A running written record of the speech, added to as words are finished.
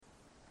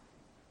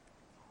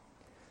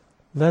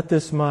Let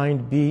this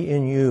mind be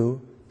in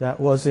you that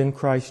was in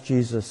Christ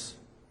Jesus.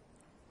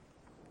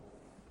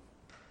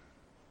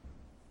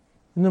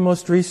 In the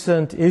most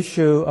recent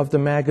issue of the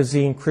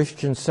magazine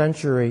Christian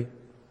Century,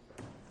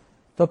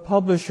 the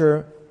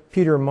publisher,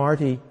 Peter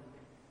Marty,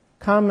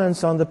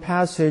 comments on the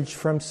passage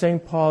from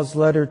St. Paul's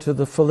letter to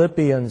the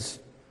Philippians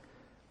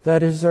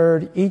that is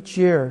heard each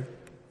year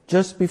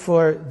just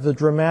before the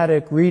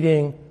dramatic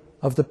reading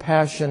of the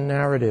Passion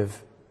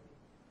narrative,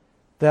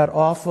 that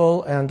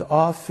awful and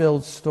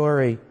awe-filled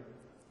story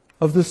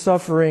of the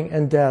suffering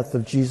and death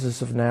of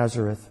Jesus of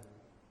Nazareth.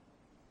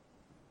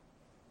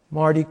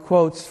 Marty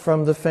quotes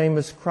from the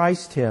famous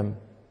Christ hymn,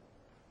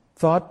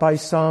 thought by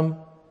some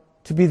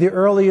to be the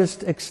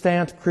earliest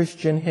extant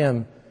Christian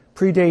hymn,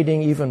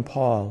 predating even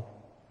Paul.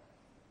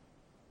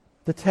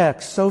 The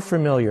text, so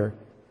familiar,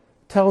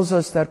 tells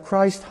us that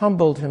Christ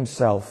humbled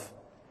himself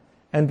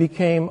and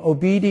became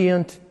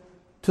obedient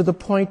to the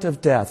point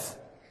of death,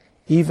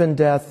 even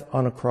death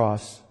on a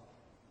cross.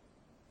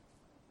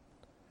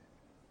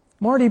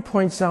 Marty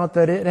points out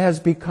that it has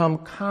become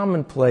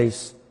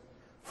commonplace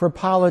for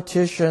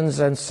politicians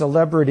and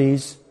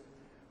celebrities,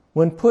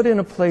 when put in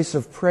a place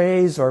of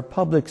praise or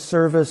public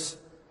service,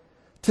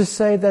 to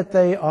say that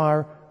they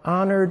are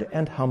honored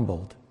and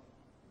humbled.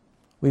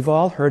 We've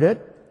all heard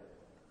it.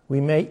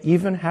 We may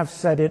even have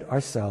said it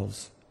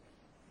ourselves.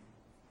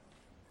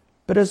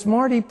 But as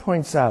Marty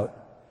points out,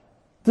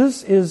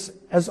 this is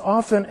as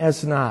often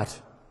as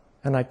not,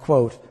 and I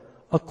quote,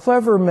 a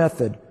clever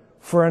method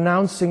for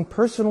announcing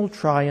personal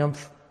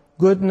triumph,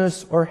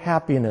 goodness, or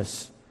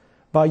happiness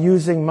by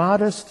using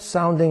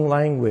modest-sounding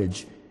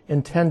language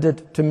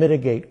intended to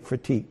mitigate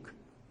critique.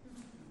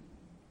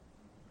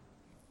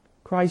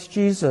 Christ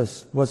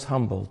Jesus was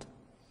humbled.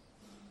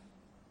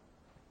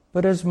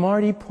 But as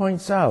Marty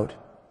points out,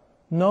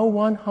 no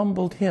one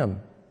humbled him.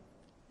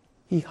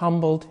 He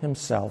humbled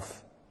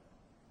himself.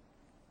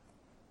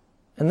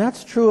 And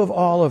that's true of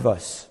all of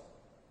us.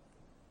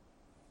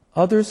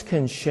 Others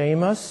can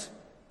shame us,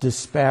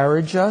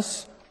 disparage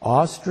us,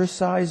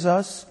 ostracize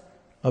us,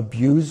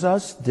 abuse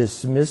us,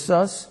 dismiss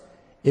us,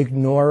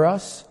 ignore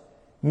us,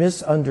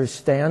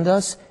 misunderstand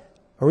us,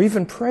 or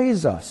even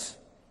praise us.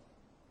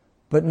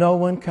 But no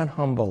one can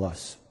humble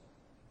us.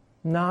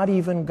 Not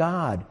even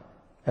God,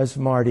 as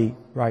Marty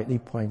rightly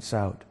points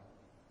out.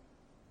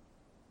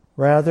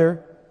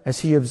 Rather, as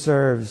he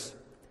observes,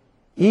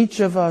 each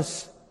of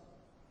us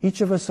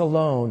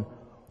alone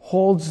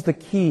holds the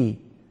key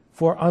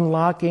for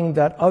unlocking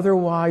that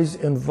otherwise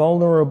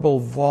invulnerable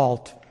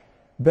vault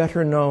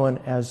better known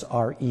as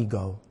our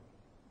ego.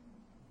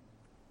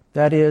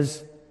 That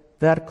is,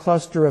 that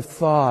cluster of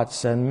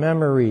thoughts and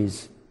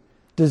memories,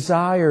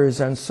 desires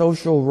and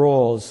social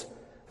roles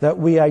that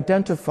we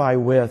identify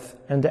with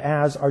and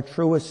as our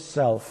truest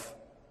self,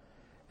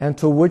 and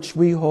to which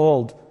we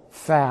hold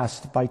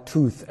fast by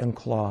tooth and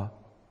claw.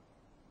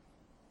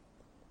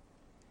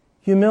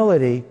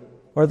 Humility,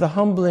 or the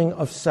humbling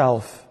of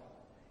self,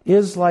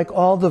 is, like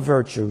all the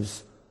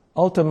virtues,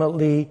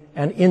 ultimately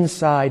an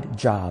inside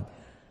job.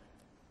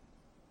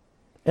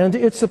 And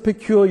it's a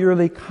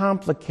peculiarly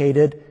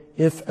complicated,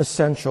 if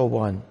essential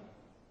one.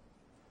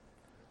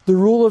 The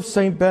Rule of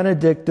St.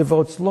 Benedict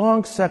devotes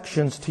long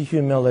sections to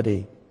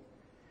humility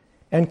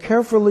and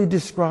carefully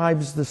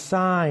describes the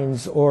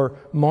signs or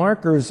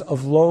markers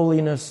of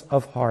lowliness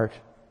of heart.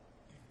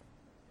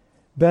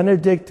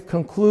 Benedict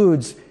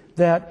concludes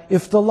that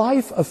if the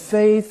life of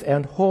faith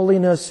and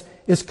holiness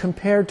is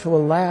compared to a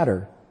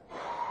ladder,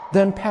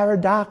 then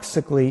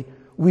paradoxically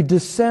we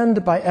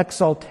descend by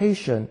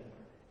exaltation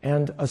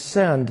and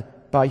ascend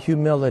by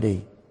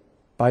humility,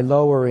 by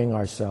lowering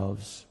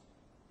ourselves.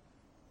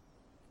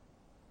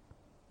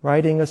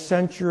 Writing a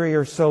century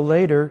or so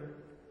later,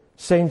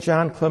 St.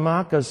 John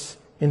Climacus,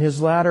 in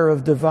his Ladder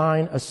of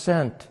Divine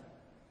Ascent,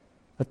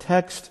 a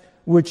text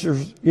which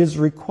is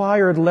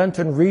required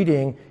Lenten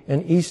reading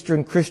in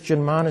Eastern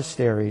Christian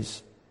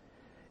monasteries,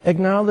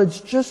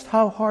 acknowledged just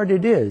how hard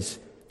it is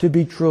to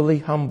be truly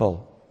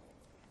humble.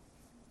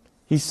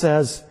 He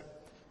says,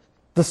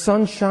 "The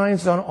sun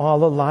shines on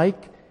all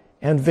alike,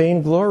 and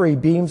vainglory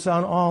beams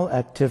on all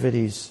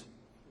activities.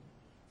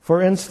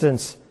 For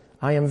instance,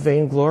 I am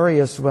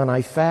vainglorious when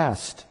I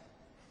fast,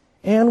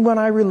 and when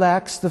I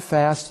relax the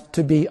fast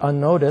to be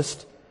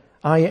unnoticed,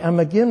 I am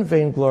again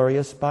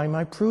vainglorious by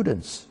my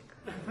prudence.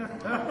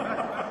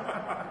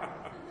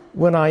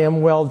 When I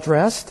am well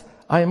dressed,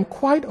 I am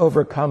quite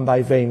overcome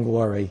by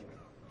vainglory.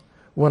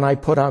 When I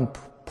put on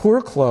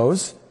poor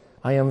clothes,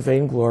 I am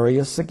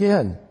vainglorious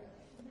again.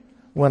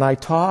 When I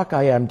talk,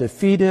 I am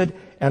defeated,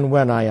 and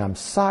when I am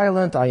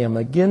silent, I am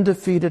again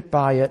defeated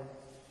by it.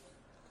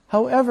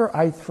 However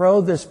I throw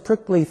this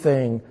prickly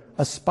thing,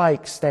 a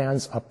spike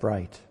stands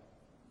upright."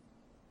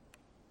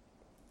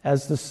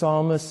 As the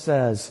psalmist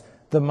says,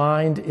 the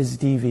mind is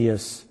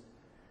devious,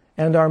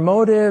 and our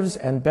motives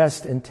and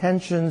best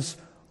intentions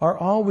are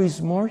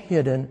always more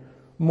hidden,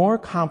 more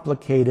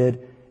complicated,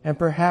 and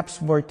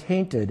perhaps more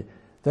tainted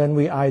than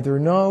we either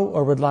know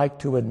or would like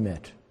to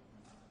admit.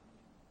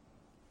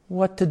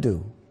 What to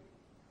do?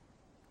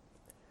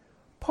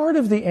 Part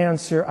of the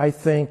answer, I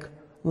think,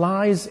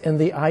 lies in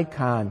the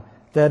icon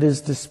that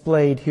is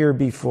displayed here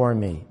before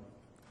me.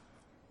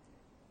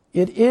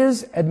 It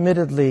is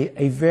admittedly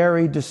a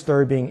very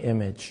disturbing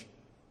image.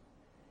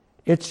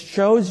 It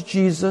shows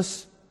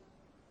Jesus,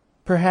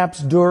 perhaps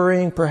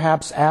during,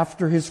 perhaps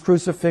after his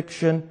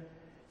crucifixion,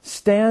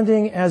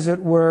 standing as it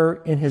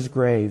were in his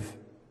grave,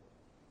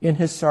 in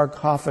his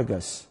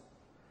sarcophagus,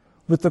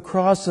 with the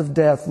cross of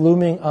death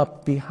looming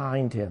up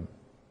behind him.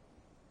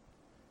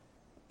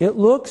 It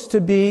looks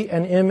to be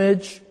an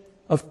image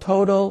of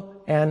total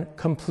and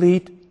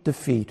complete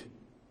defeat.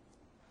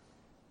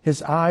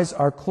 His eyes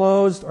are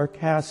closed or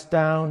cast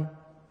down.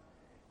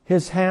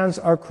 His hands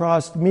are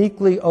crossed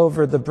meekly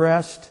over the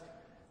breast,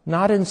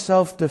 not in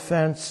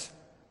self-defense,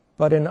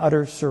 but in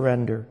utter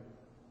surrender.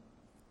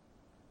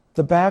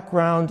 The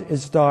background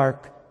is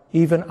dark,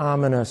 even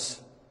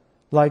ominous,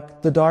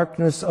 like the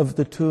darkness of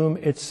the tomb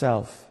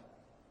itself.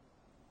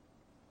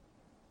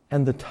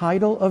 And the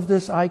title of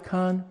this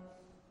icon?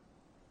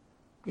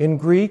 In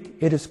Greek,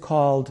 it is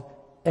called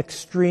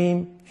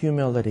Extreme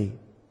Humility,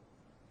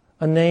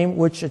 a name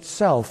which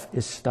itself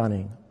is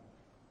stunning.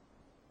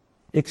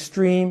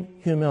 Extreme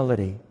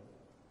humility.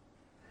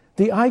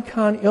 The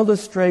icon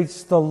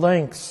illustrates the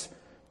lengths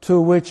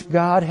to which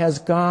God has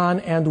gone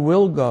and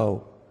will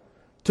go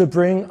to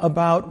bring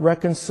about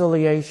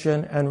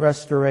reconciliation and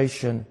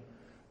restoration,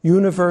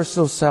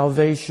 universal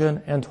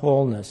salvation and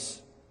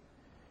wholeness.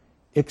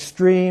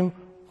 Extreme,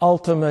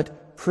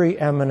 ultimate,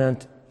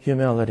 preeminent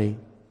humility.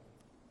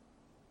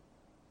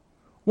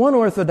 One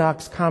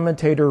Orthodox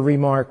commentator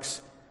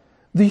remarks,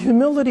 "The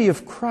humility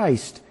of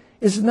Christ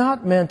is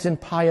not meant in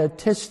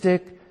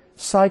pietistic,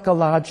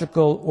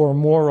 psychological, or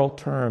moral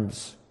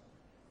terms.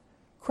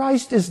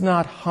 Christ is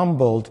not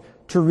humbled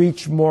to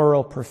reach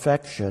moral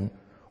perfection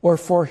or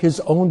for his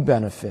own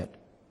benefit.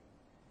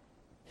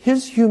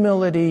 His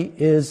humility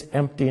is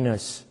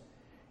emptiness.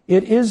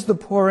 It is the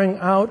pouring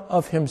out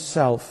of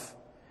himself,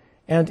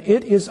 and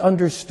it is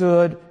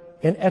understood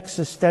in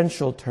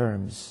existential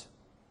terms.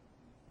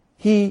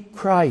 He,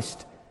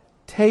 Christ,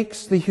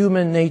 takes the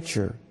human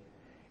nature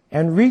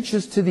and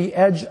reaches to the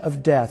edge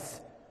of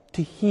death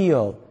to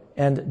heal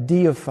and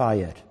deify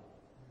it,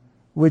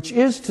 which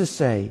is to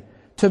say,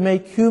 to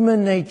make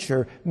human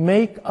nature,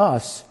 make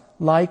us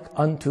like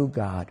unto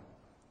God."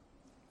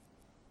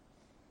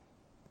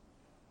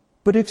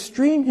 But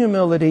extreme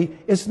humility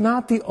is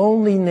not the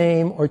only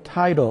name or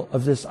title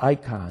of this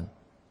icon.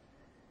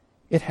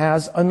 It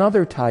has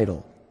another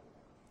title,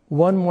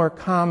 one more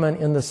common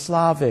in the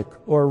Slavic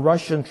or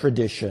Russian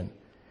tradition,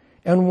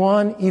 and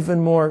one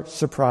even more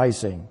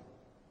surprising.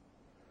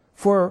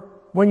 For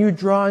when you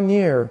draw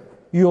near,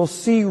 you'll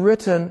see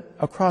written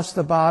across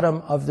the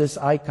bottom of this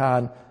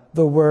icon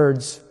the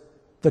words,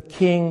 "The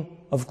King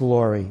of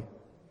Glory."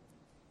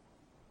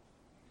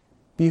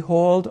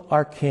 Behold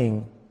our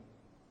King.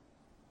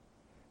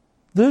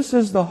 This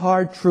is the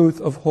hard truth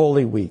of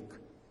Holy Week,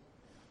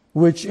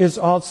 which is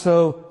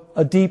also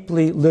a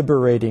deeply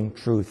liberating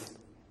truth.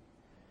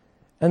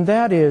 And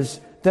that is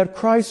that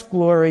Christ's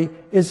glory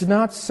is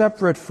not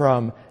separate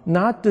from,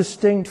 not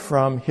distinct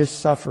from his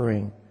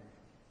suffering,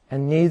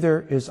 and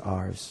neither is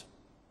ours.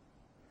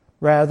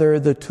 Rather,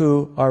 the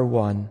two are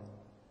one.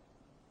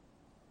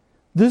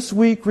 This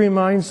week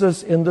reminds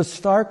us in the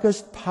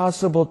starkest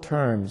possible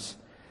terms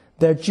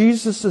that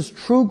Jesus'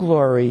 true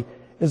glory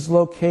is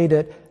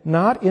located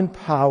not in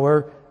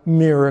power,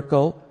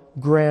 miracle,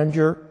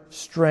 grandeur,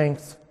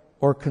 strength,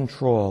 or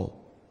control,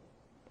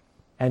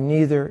 and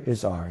neither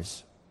is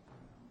ours.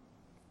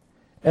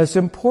 As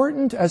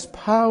important as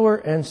power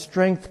and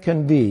strength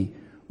can be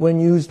when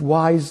used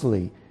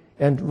wisely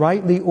and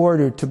rightly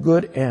ordered to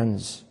good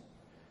ends,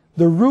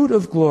 the root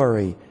of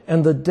glory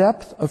and the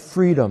depth of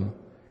freedom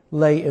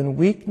lay in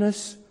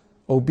weakness,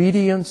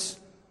 obedience,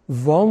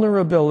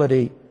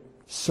 vulnerability,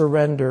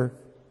 surrender,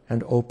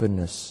 and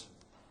openness.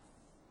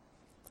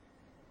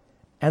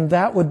 And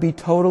that would be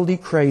totally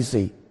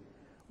crazy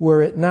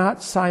were it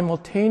not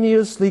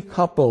simultaneously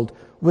coupled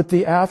with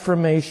the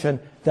affirmation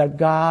that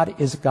God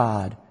is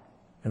God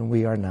and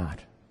we are not.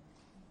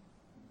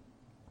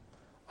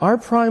 Our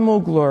primal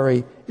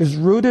glory is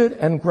rooted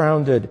and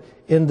grounded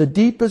in the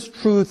deepest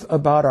truth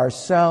about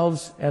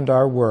ourselves and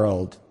our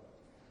world,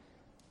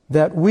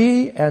 that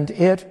we and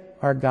it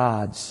are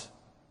God's,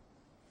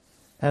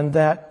 and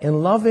that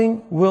in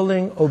loving,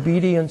 willing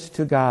obedience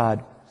to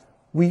God,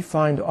 we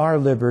find our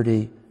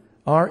liberty,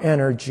 our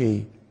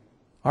energy,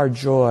 our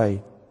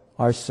joy,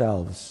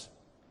 ourselves.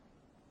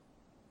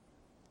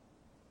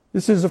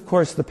 This is, of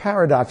course, the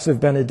paradox of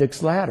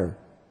Benedict's ladder.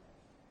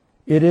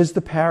 It is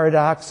the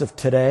paradox of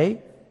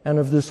today and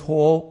of this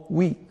whole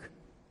week.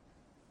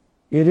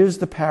 It is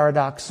the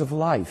paradox of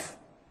life,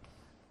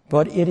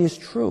 but it is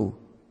true.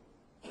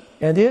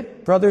 And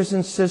it, brothers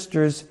and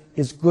sisters,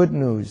 is good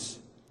news.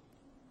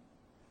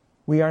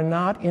 We are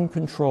not in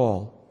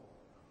control.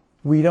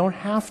 We don't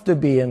have to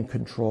be in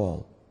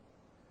control.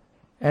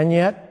 And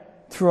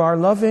yet, through our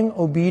loving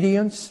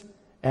obedience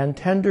and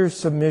tender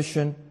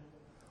submission,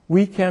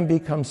 we can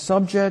become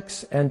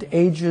subjects and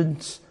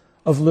agents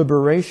of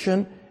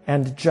liberation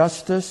and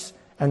justice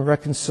and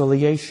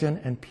reconciliation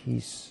and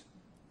peace,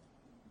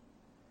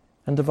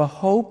 and of a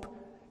hope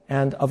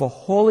and of a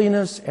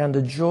holiness and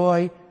a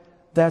joy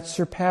that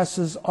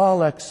surpasses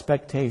all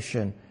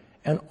expectation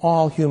and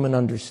all human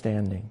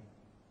understanding.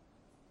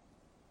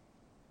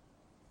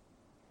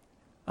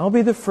 I'll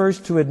be the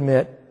first to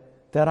admit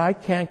that I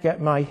can't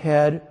get my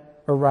head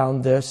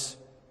around this,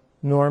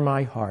 nor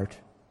my heart.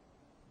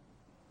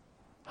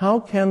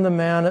 How can the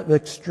man of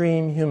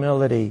extreme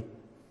humility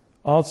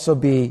also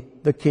be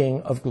the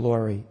King of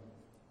glory?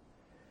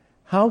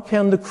 How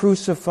can the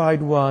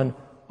crucified one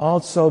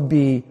also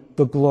be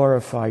the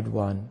glorified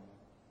one?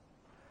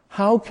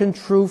 How can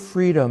true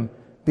freedom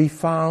be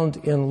found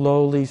in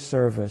lowly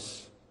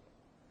service?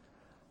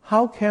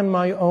 How can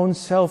my own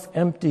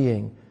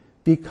self-emptying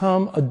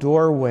become a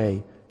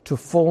doorway to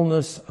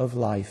fullness of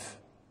life?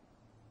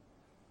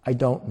 I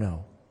don't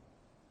know.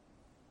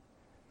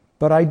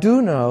 But I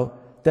do know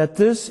that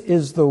this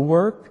is the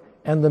work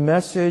and the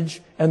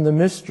message and the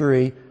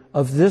mystery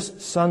of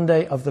this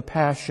Sunday of the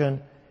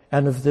Passion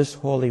and of this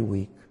Holy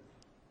Week.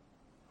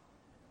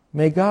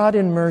 May God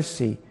in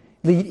mercy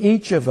lead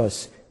each of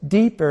us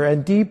deeper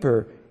and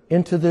deeper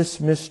into this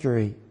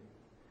mystery,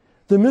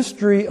 the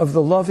mystery of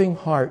the loving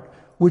heart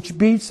which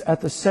beats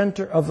at the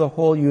center of the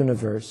whole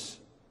universe.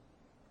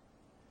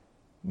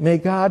 May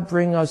God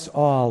bring us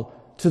all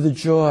to the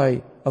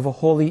joy of a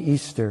holy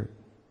Easter,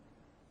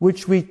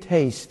 which we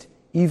taste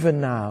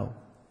even now,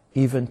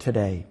 even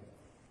today.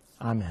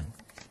 Amen.